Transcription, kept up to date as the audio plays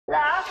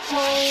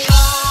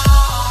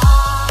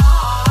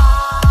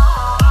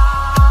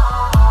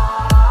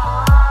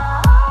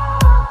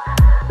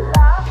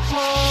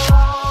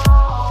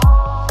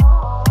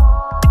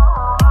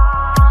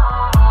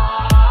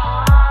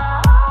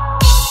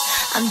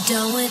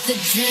done with the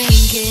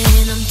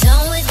drinking, I'm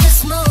done with the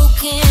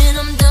smoking,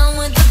 I'm done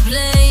with the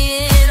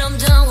playing, I'm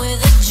done with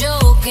the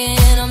joking,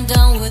 I'm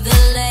done with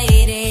the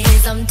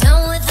ladies, I'm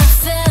done with the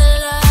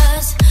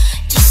fellas,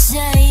 just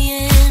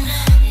saying.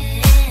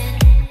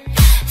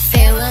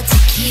 Farewell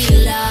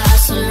tequila,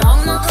 so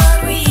long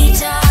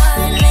margarita,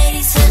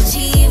 lady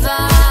sativa,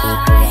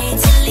 I hate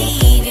to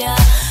leave ya,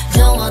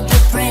 don't want the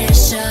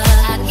pressure,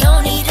 I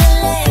don't need a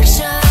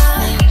lecture,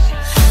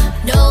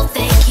 no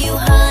thank you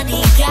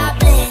honey, God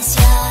bless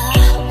ya.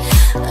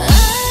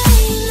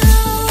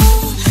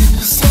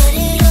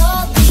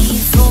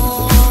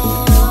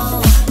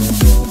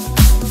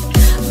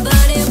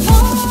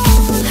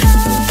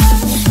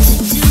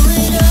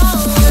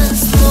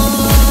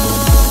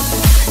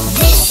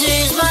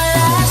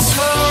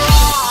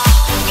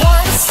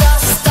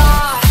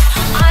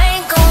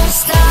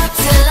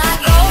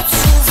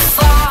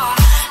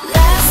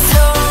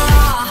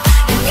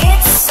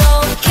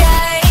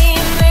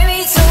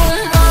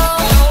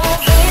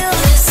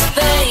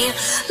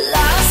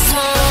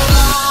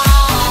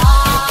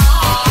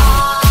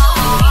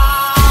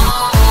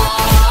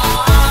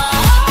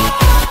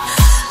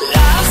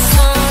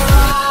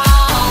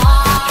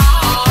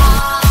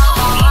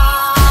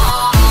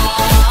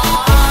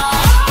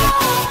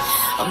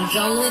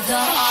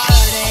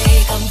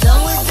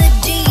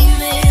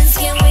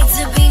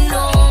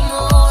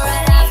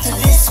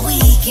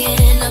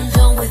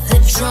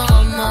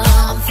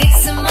 I'm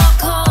fixing my